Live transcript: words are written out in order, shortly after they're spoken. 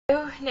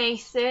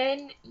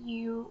Nathan,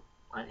 you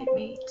wanted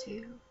me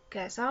to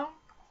get a song,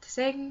 to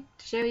sing,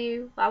 to show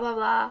you, blah blah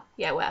blah,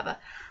 yeah, whatever.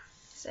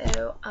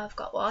 So I've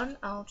got one,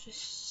 I'll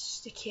just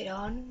stick it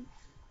on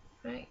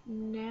right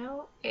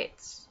now.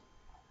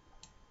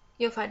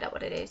 You'll find out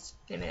what it is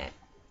in a minute.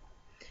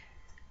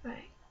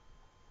 Right,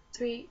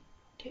 3,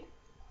 2,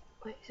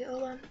 wait, is it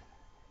all on?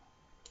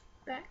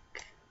 Back.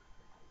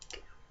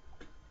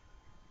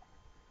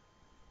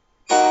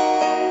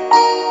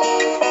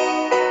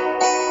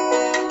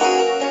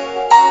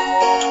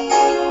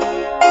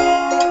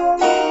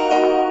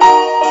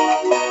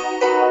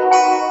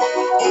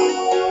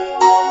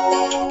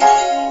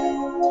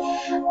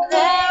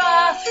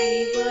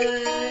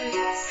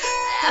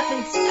 I've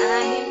been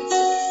dying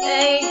to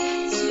say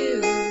to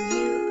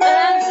you,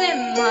 burns in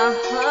my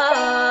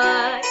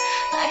heart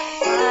like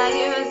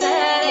fire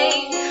that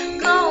ain't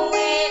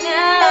going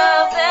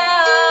out.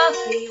 There are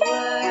 3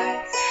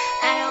 words,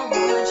 and I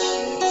want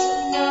you to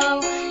know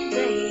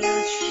they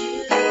are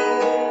true.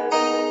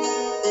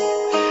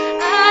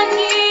 I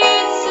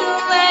need to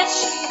let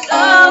you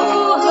go.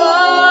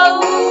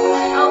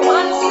 I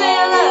want to say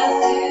I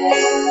love you.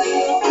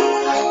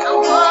 I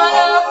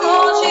wanna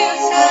hold you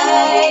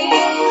tight.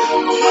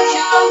 Put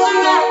your arms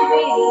around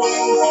me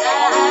and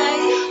I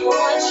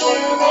want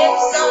your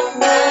lips on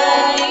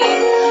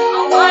mine.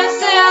 I wanna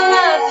say I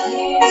love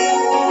you.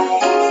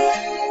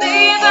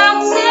 Babe, I'm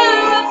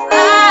terrified.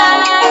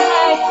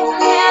 My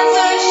hands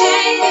are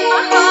shaking,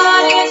 my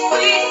heart is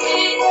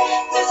racing.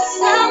 This is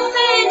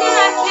something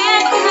I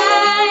can't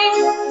hide.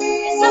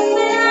 It's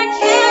something I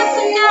can't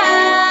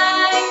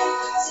deny.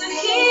 So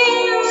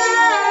here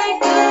I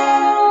go.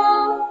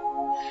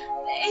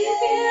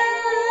 Baby,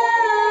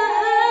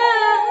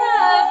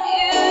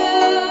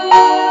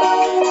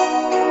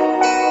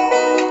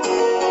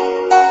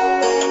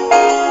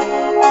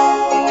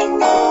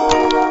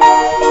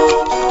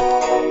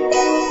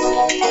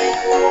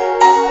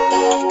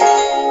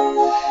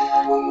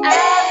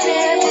 I've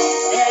never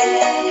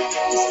said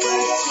these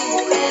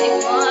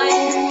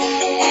words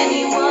to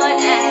anyone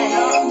at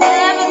all.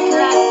 Never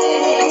got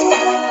this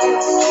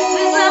close,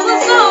 'cause I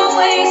was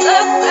always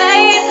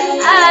afraid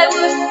I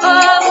would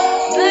fall,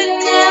 but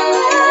now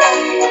I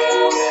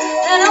know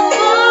that I'll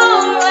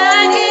fall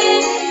right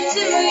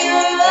into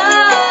your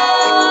arms.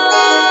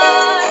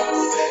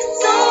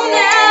 Don't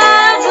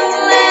ever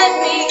let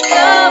me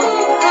go.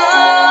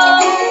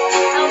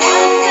 I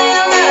wanna say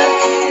I love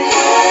you.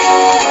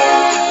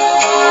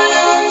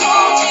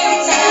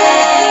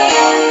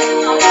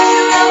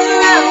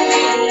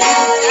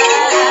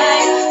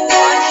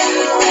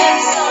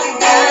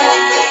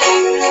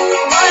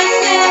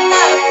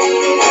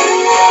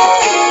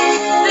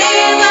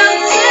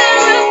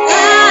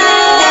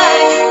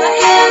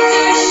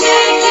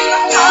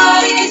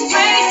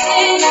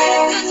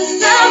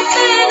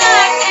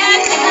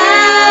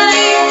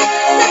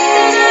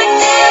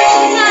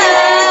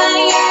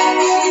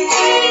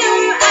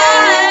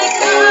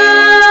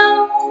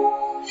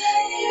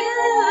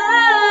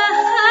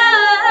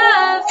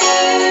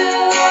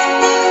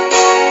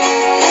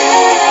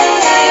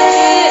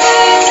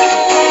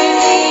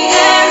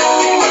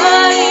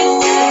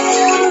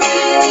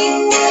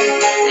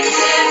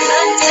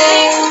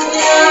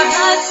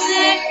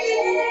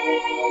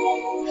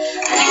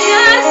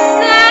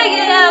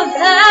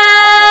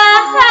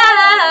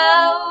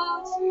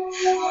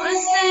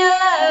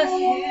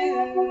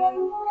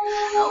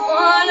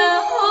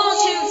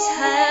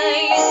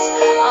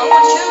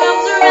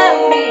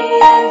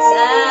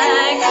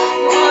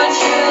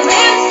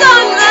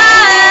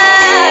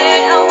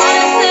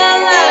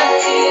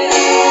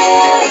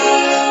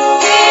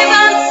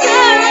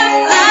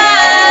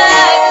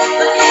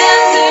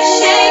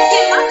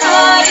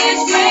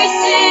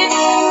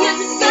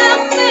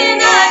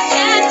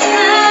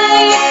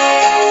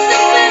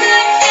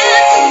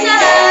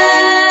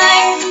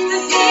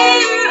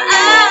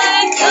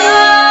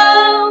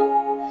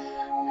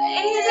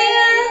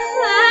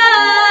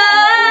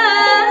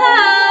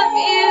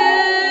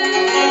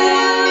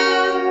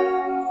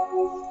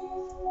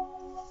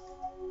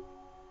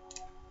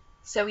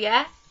 So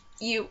yeah,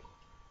 you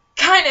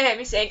kind of heard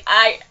me sing.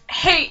 I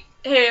hate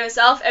hearing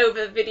myself over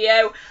the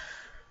video.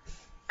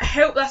 I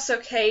hope that's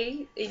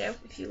okay, you know,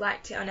 if you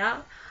liked it or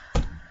not.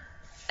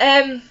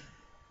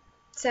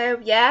 So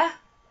yeah,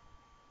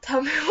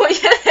 tell me what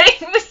you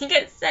think when you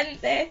get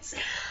sent this.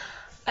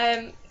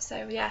 So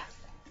yeah,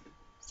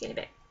 see you in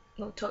a bit.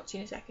 We'll talk to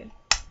you in a second.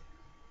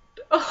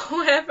 Oh,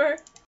 whatever.